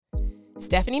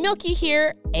Stephanie Milky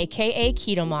here, aka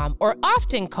Keto Mom, or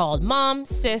often called mom,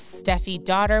 sis, Steffi,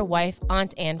 daughter, wife,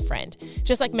 aunt, and friend.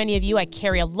 Just like many of you, I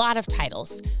carry a lot of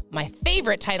titles. My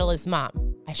favorite title is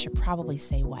mom. I should probably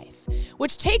say wife,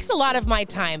 which takes a lot of my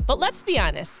time. But let's be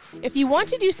honest, if you want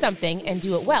to do something and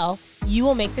do it well, you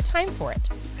will make the time for it.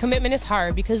 Commitment is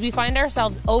hard because we find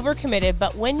ourselves overcommitted,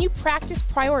 but when you practice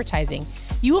prioritizing,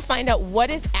 you will find out what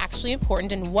is actually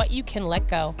important and what you can let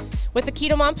go. With the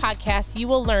Keto Mom podcast, you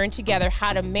will learn together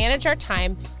how to manage our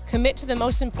time, commit to the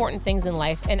most important things in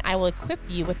life, and I will equip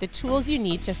you with the tools you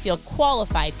need to feel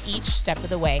qualified each step of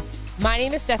the way. My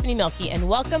name is Stephanie Milky, and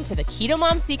welcome to the Keto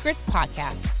Mom Secrets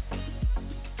podcast.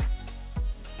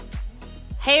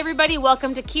 Hey everybody,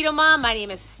 welcome to Keto Mom. My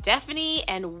name is Stephanie,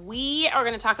 and we are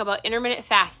going to talk about intermittent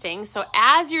fasting. So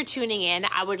as you're tuning in,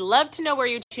 I would love to know where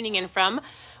you're tuning in from.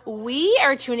 We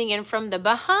are tuning in from the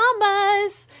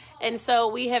Bahamas. And so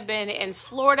we have been in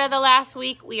Florida the last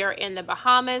week. We are in the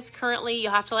Bahamas currently.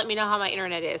 You'll have to let me know how my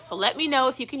internet is. So let me know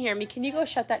if you can hear me. Can you go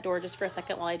shut that door just for a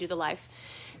second while I do the live?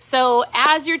 So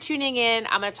as you're tuning in,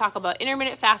 I'm going to talk about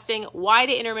intermittent fasting, why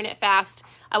to intermittent fast.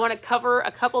 I want to cover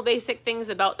a couple basic things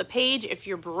about the page. If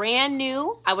you're brand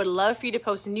new, I would love for you to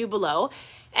post new below.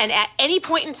 And at any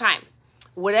point in time,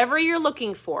 whatever you're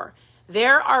looking for,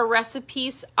 there are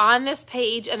recipes on this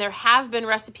page, and there have been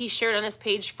recipes shared on this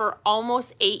page for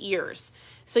almost 8 years.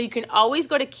 So you can always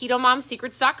go to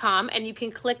ketomomsecrets.com and you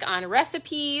can click on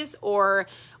recipes, or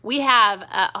we have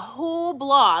a whole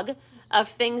blog of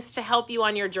things to help you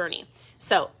on your journey.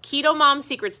 So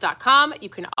ketomomsecrets.com, you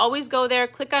can always go there,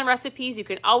 click on recipes. You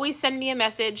can always send me a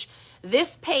message.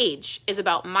 This page is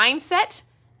about mindset.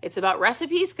 It's about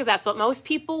recipes because that's what most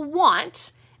people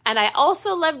want. And I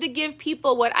also love to give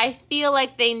people what I feel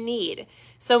like they need.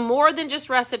 So more than just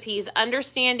recipes,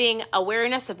 understanding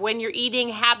awareness of when you're eating,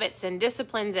 habits and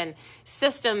disciplines and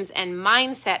systems and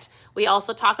mindset. We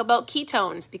also talk about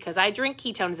ketones because I drink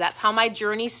ketones. That's how my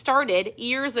journey started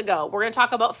years ago. We're going to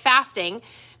talk about fasting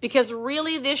because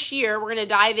really this year we're going to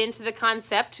dive into the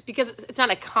concept, because it's not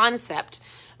a concept,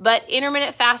 but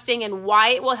intermittent fasting and why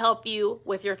it will help you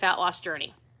with your fat loss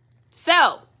journey.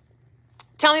 So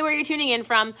tell me where you're tuning in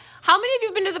from. How many of you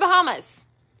have been to the Bahamas?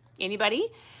 Anybody?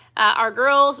 Our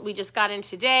girls, we just got in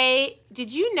today.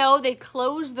 Did you know they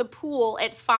closed the pool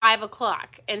at 5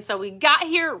 o'clock? And so we got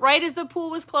here right as the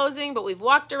pool was closing, but we've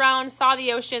walked around, saw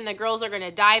the ocean. The girls are going to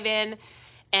dive in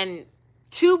and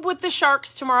tube with the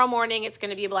sharks tomorrow morning. It's going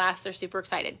to be a blast. They're super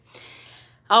excited.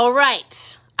 All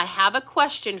right. I have a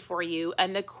question for you.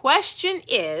 And the question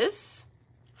is,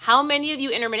 how many of you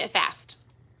intermittent fast?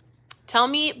 Tell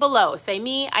me below. Say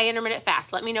me, I intermittent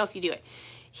fast. Let me know if you do it.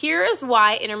 Here is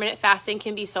why intermittent fasting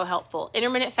can be so helpful.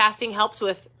 Intermittent fasting helps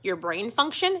with your brain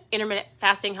function. Intermittent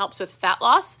fasting helps with fat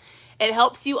loss. It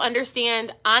helps you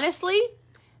understand, honestly,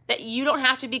 that you don't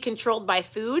have to be controlled by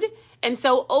food. And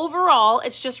so overall,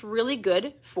 it's just really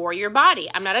good for your body.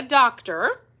 I'm not a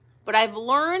doctor, but I've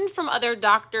learned from other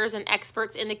doctors and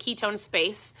experts in the ketone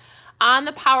space on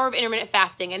the power of intermittent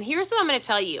fasting. And here's what I'm going to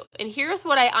tell you. And here's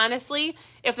what I honestly,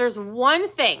 if there's one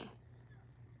thing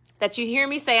that you hear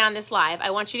me say on this live,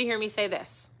 I want you to hear me say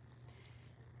this.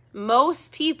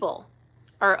 Most people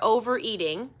are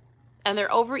overeating, and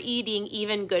they're overeating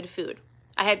even good food.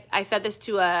 I said this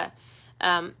to a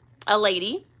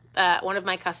lady, one of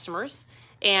my customers,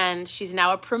 and she's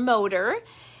now a promoter.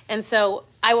 And so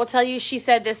I will tell you, she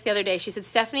said this the other day. She said,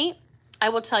 Stephanie, I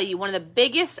will tell you, one of the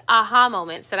biggest aha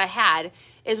moments that I had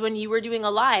is when you were doing a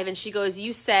live, and she goes,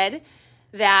 you said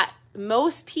that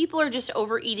most people are just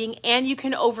overeating and you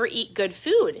can overeat good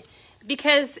food.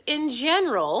 Because in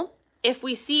general, if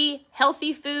we see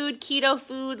healthy food, keto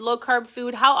food, low carb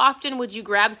food, how often would you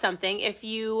grab something if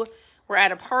you were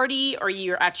at a party or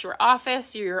you're at your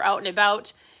office, or you're out and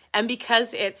about, and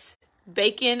because it's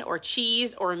bacon or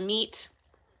cheese or meat,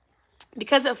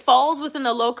 because it falls within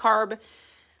the low carb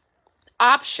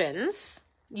options,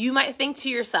 you might think to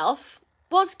yourself,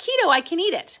 well, it's keto, I can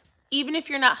eat it, even if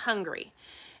you're not hungry.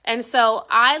 And so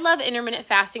I love intermittent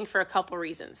fasting for a couple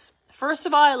reasons. First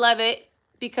of all, I love it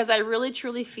because I really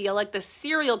truly feel like the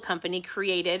cereal company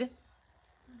created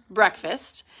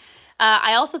breakfast.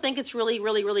 I also think it's really,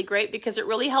 really, really great because it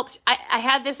really helps. I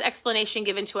had this explanation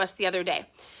given to us the other day,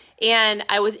 and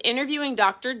I was interviewing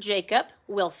Dr. Jacob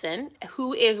Wilson,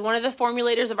 who is one of the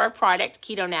formulators of our product,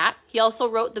 KetoNat. He also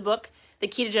wrote the book, The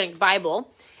Ketogenic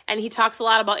Bible, and he talks a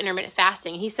lot about intermittent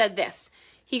fasting. He said this.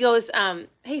 He goes,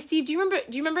 hey, Steve, do you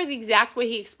remember the exact way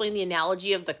he explained the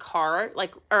analogy of the car?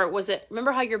 Like, or was it,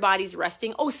 remember how your body's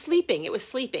resting? Oh, sleeping. It was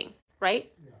sleeping,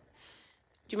 right? Yeah.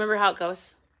 Do you remember how it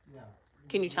goes? Yeah.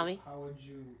 Can you tell me? How would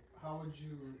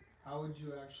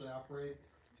you actually operate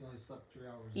You only slept 3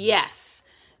 hours. Yes.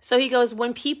 So he goes,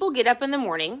 when people get up in the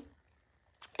morning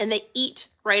and they eat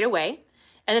right away,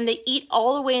 and then they eat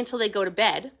all the way until they go to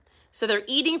bed. So they're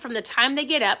eating from the time they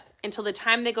get up until the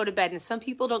time they go to bed. And some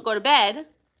people don't go to bed,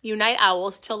 you night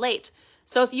owls, till late.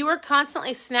 So if you are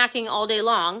constantly snacking all day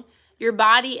long, your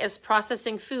body is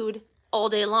processing food all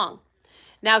day long.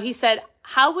 Now he said,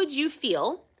 how would you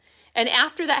feel? And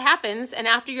after that happens, and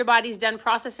after your body's done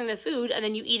processing the food, and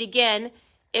then you eat again,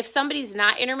 if somebody's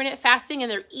not intermittent fasting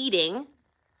and they're eating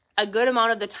a good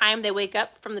amount of the time they wake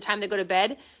up from the time they go to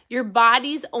bed, your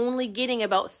body's only getting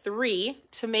about 3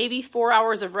 to maybe 4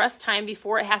 hours of rest time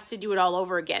before it has to do it all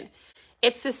over again.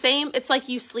 It's the same. It's like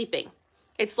you sleeping.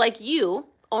 It's like you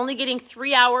only getting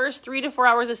 3 to 4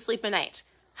 hours of sleep a night.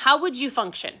 How would you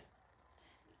function?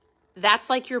 That's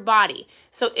like your body.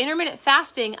 So intermittent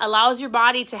fasting allows your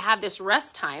body to have this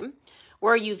rest time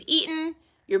where you've eaten,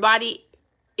 your body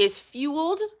is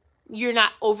fueled, you're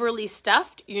not overly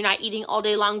stuffed, you're not eating all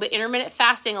day long, but intermittent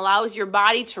fasting allows your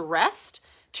body to rest,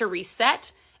 to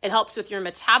reset. It helps with your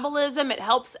metabolism. It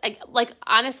helps, like,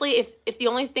 honestly, if the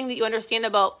only thing that you understand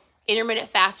about intermittent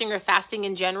fasting or fasting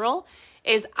in general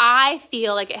is I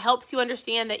feel like it helps you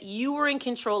understand that you are in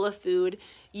control of food,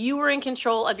 you are in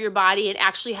control of your body, and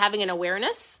actually having an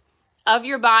awareness of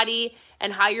your body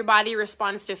and how your body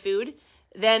responds to food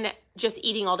than just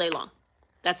eating all day long.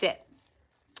 That's it.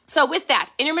 So with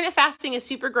that, intermittent fasting is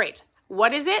super great.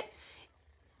 What is it?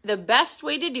 The best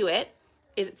way to do it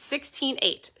is at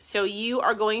 16-8. So you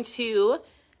are going to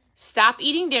stop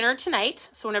eating dinner tonight.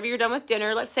 So whenever you're done with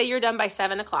dinner, let's say you're done by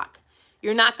 7 o'clock.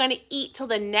 You're not going to eat till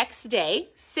the next day,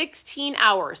 16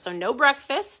 hours. So no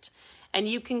breakfast, and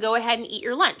you can go ahead and eat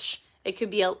your lunch. It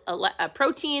could be a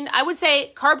protein. I would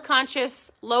say carb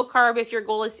conscious, low carb if your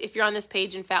goal is, if you're on this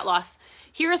page in fat loss.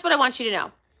 Here's what I want you to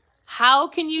know. How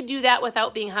can you do that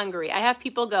without being hungry? I have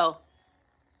people go,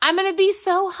 I'm going to be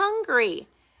so hungry.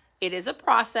 It is a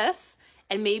process,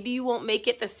 and maybe you won't make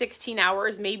it the 16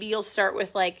 hours. Maybe you'll start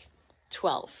with like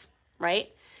 12, right?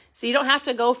 So you don't have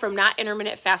to go from not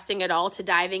intermittent fasting at all to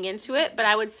diving into it, but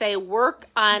I would say work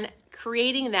on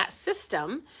creating that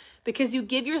system because you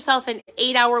give yourself an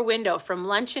 8-hour window from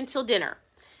lunch until dinner.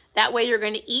 That way you're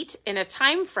going to eat in a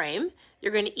time frame.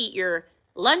 You're going to eat your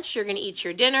lunch, you're going to eat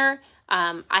your dinner.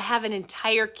 I have an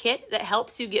entire kit that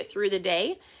helps you get through the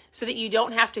day so that you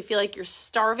don't have to feel like you're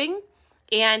starving,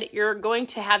 and you're going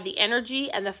to have the energy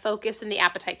and the focus and the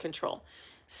appetite control.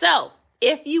 So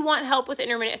if you want help with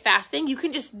intermittent fasting, you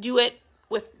can just do it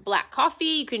with black coffee.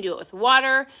 You can do it with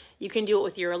water. You can do it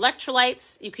with your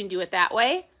electrolytes. You can do it that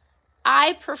way.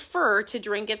 I prefer to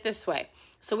drink it this way.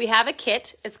 So we have a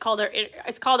kit. It's called our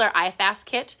iFast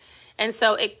kit. And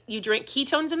so you drink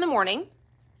ketones in the morning.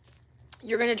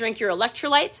 You're going to drink your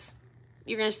electrolytes.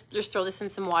 You're going to just throw this in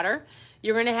some water.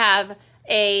 You're going to have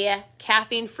a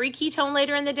caffeine-free ketone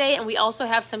later in the day, and we also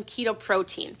have some keto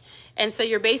protein. And so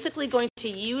you're basically going to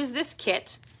use this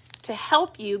kit to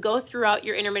help you go throughout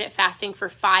your intermittent fasting for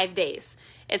 5 days.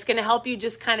 It's going to help you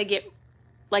just kind of get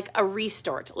like a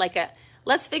restart,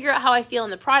 let's figure out how I feel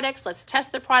in the products. Let's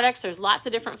test the products. There's lots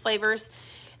of different flavors.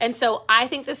 And so I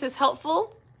think this is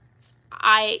helpful.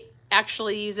 I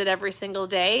actually use it every single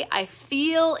day. I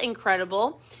feel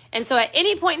incredible. And so at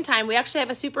any point in time, we actually have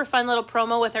a super fun little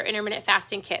promo with our intermittent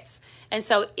fasting kits. And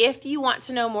so if you want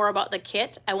to know more about the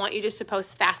kit, I want you just to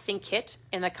post fasting kit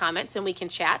in the comments and we can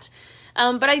chat.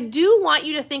 But I do want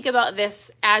you to think about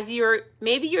this as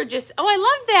maybe you're just, oh, I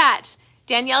love that.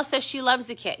 Danielle says she loves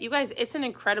the kit. You guys, it's an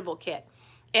incredible kit.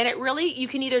 And it really, you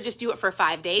can either just do it for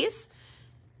 5 days,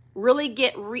 really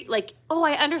get oh,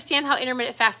 I understand how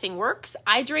intermittent fasting works.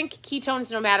 I drink ketones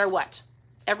no matter what,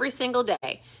 every single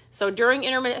day. So during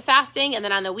intermittent fasting and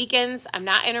then on the weekends, I'm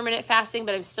not intermittent fasting,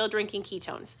 but I'm still drinking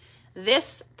ketones.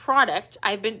 This product,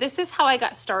 this is how I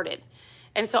got started.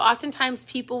 And so oftentimes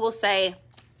people will say,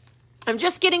 I'm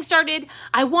just getting started.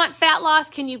 I want fat loss.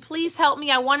 Can you please help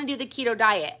me? I want to do the keto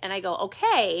diet. And I go,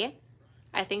 okay,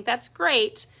 I think that's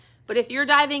great. But if you're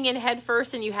diving in head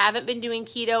first and you haven't been doing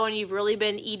keto and you've really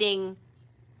been eating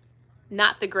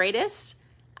not the greatest,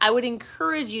 I would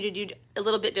encourage you to do a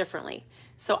little bit differently.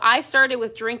 So I started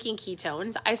with drinking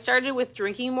ketones. I started with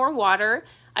drinking more water.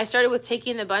 I started with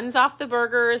taking the buns off the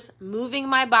burgers, moving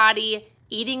my body,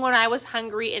 eating when I was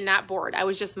hungry and not bored. I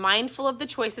was just mindful of the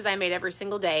choices I made every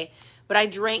single day, but I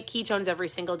drank ketones every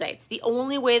single day. It's the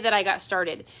only way that I got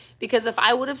started, because if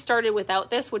I would have started without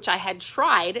this, which I had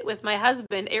tried with my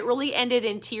husband, it really ended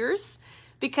in tears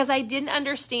because I didn't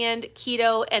understand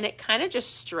keto and it kind of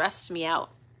just stressed me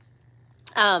out.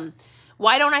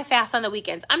 Why don't I fast on the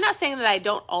weekends? I'm not saying that I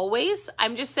don't always.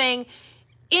 I'm just saying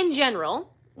in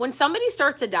general, when somebody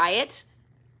starts a diet,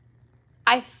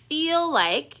 I feel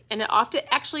like, and it often,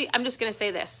 actually, I'm just going to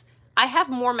say this. I have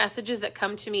more messages that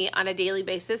come to me on a daily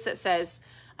basis that says,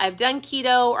 I've done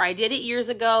keto, or I did it years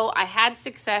ago. I had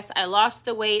success. I lost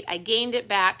the weight. I gained it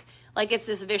back. Like it's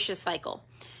this vicious cycle.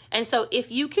 And so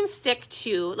if you can stick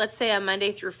to, let's say, a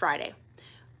Monday through Friday,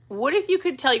 what if you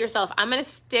could tell yourself, I'm going to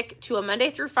stick to a Monday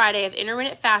through Friday of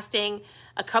intermittent fasting,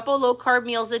 a couple low carb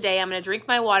meals a day. I'm going to drink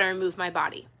my water and move my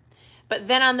body. But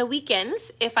then on the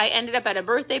weekends, if I ended up at a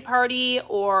birthday party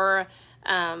or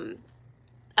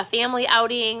a family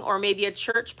outing or maybe a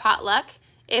church potluck,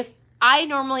 if I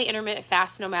normally intermittent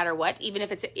fast no matter what, even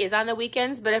if it is on the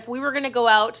weekends, but if we were going to go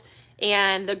out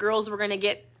and the girls were going to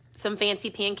get some fancy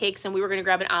pancakes and we were going to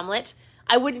grab an omelet,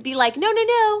 I wouldn't be like, no,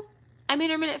 I'm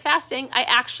intermittent fasting. I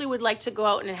actually would like to go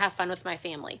out and have fun with my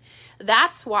family.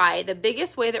 That's why the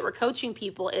biggest way that we're coaching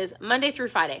people is Monday through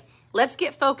Friday. Let's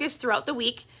get focused throughout the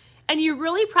week. And you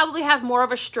really probably have more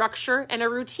of a structure and a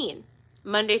routine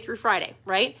Monday through Friday,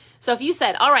 right? So if you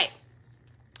said, all right,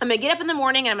 I'm going to get up in the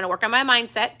morning and I'm going to work on my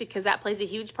mindset because that plays a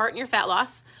huge part in your fat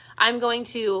loss. I'm going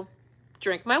to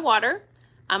drink my water.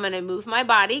 I'm going to move my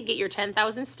body, get your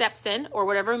 10,000 steps in or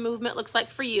whatever movement looks like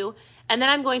for you. And then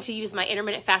I'm going to use my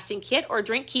intermittent fasting kit or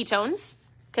drink ketones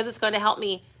because it's going to help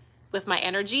me with my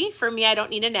energy. For me, I don't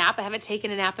need a nap. I haven't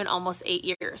taken a nap in almost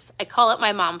 8 years. I call it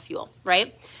my mom fuel,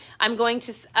 right? I'm going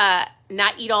to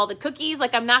not eat all the cookies.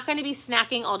 Like I'm not going to be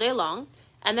snacking all day long.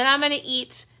 And then I'm going to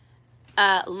eat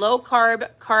low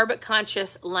carb, carb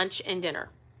conscious lunch and dinner,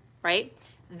 right?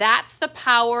 That's the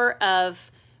power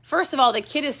of, first of all, the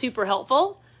kit is super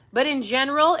helpful. But in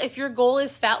general, if your goal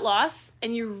is fat loss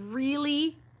and you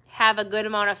really have a good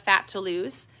amount of fat to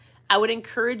lose, I would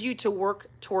encourage you to work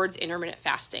towards intermittent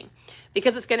fasting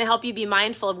because it's going to help you be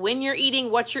mindful of when you're eating,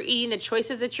 what you're eating, the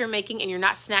choices that you're making, and you're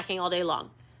not snacking all day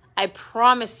long. I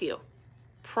promise you,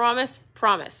 promise,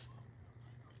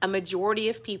 a majority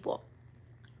of people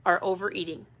are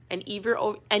overeating and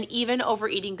even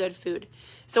overeating good food.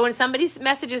 So when somebody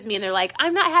messages me and they're like,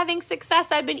 I'm not having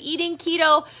success, I've been eating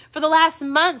keto for the last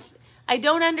month, I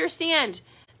don't understand.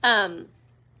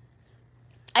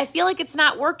 I feel like it's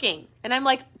not working. And I'm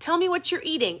like, tell me what you're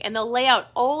eating. And they'll lay out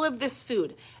all of this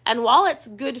food. And while it's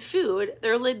good food,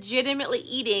 they're legitimately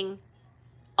eating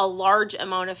a large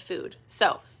amount of food.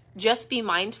 So just be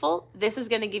mindful. This is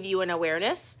going to give you an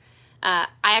awareness. I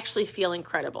actually feel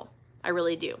incredible. I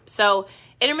really do. So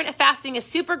intermittent fasting is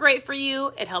super great for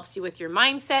you. It helps you with your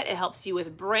mindset. It helps you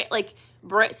with brain.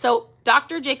 So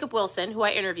Dr. Jacob Wilson, who I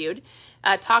interviewed,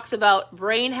 talks about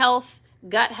brain health,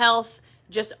 gut health,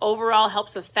 just overall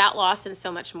helps with fat loss and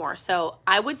so much more. So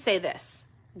I would say this,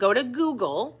 go to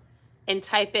Google and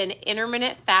type in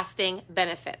intermittent fasting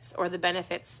benefits or the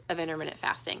benefits of intermittent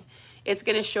fasting. It's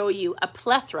going to show you a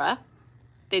plethora,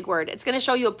 big word. It's going to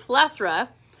show you a plethora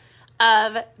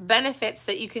of benefits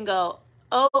that you can go,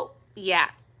 oh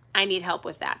yeah, I need help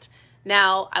with that.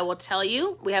 Now, I will tell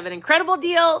you, we have an incredible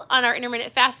deal on our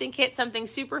intermittent fasting kit, something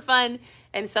super fun.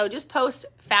 And so just post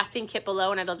fasting kit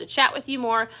below and I'd love to chat with you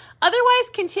more. Otherwise,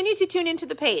 continue to tune into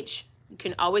the page. You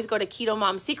can always go to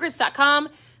ketomomsecrets.com,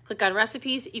 click on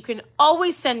recipes. You can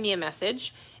always send me a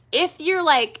message. If you're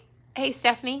like, hey,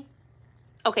 Stephanie,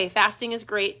 okay, fasting is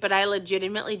great, but I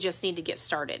legitimately just need to get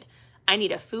started. I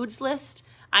need a foods list.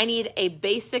 I need a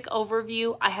basic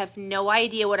overview. I have no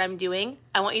idea what I'm doing.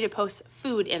 I want you to post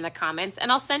food in the comments and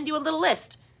I'll send you a little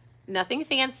list. Nothing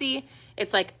fancy.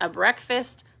 It's like a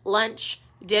breakfast, lunch,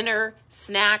 dinner,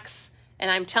 snacks.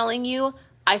 And I'm telling you,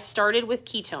 I started with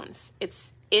ketones.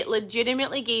 It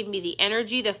legitimately gave me the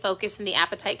energy, the focus, and the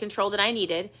appetite control that I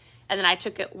needed. And then I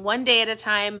took it one day at a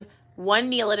time, one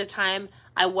meal at a time.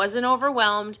 I wasn't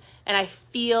overwhelmed and I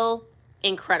feel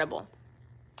incredible.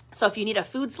 So if you need a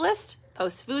foods list,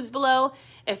 post foods below.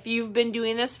 If you've been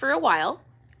doing this for a while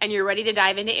and you're ready to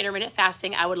dive into intermittent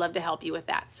fasting, I would love to help you with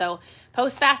that. So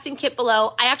post fasting kit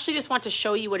below. I actually just want to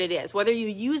show you what it is. Whether you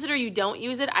use it or you don't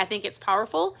use it, I think it's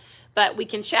powerful, but we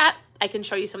can chat. I can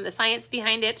show you some of the science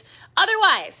behind it.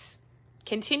 Otherwise,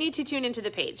 continue to tune into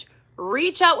the page.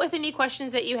 Reach out with any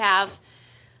questions that you have.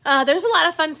 There's a lot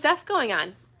of fun stuff going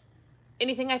on.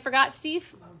 Anything I forgot,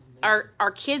 Steve?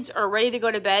 Our kids are ready to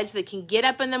go to bed so they can get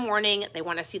up in the morning. They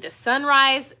want to see the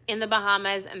sunrise in the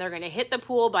Bahamas and they're going to hit the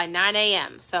pool by 9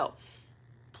 a.m. So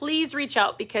please reach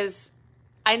out because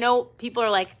I know people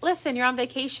are like, listen, you're on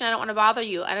vacation. I don't want to bother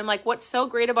you. And I'm like, what's so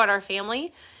great about our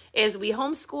family is we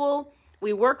homeschool,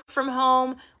 we work from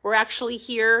home. We're actually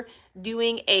here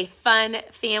doing a fun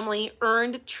family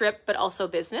earned trip, but also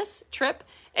business trip.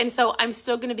 And so I'm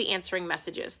still going to be answering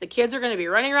messages. The kids are going to be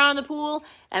running around in the pool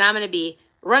and I'm going to be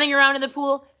running around in the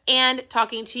pool and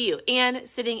talking to you and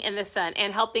sitting in the sun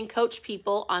and helping coach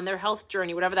people on their health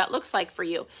journey, whatever that looks like for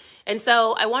you. And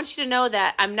so I want you to know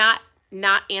that I'm not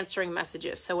answering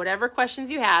messages. So whatever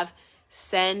questions you have,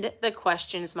 send the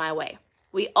questions my way.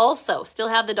 We also still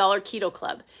have the $1 Keto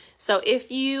Club. So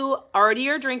if you already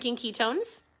are drinking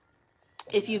ketones,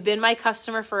 if you've been my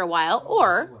customer for a while,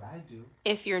 or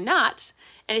if you're not,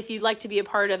 and if you'd like to be a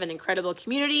part of an incredible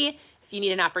community, if you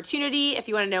need an opportunity, if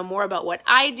you want to know more about what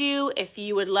I do, if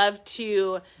you would love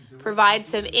to provide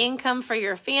some income for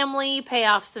your family, pay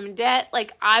off some debt,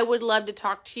 like I would love to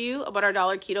talk to you about our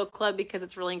 $1 Keto Club because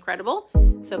it's really incredible.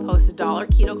 So post a $1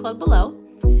 Keto Club below,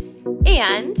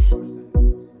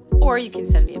 or you can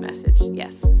send me a message.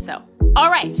 Yes. So, all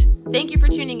right. Thank you for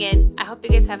tuning in. I hope you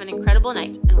guys have an incredible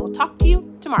night, and we'll talk to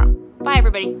you tomorrow. Bye,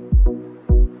 everybody.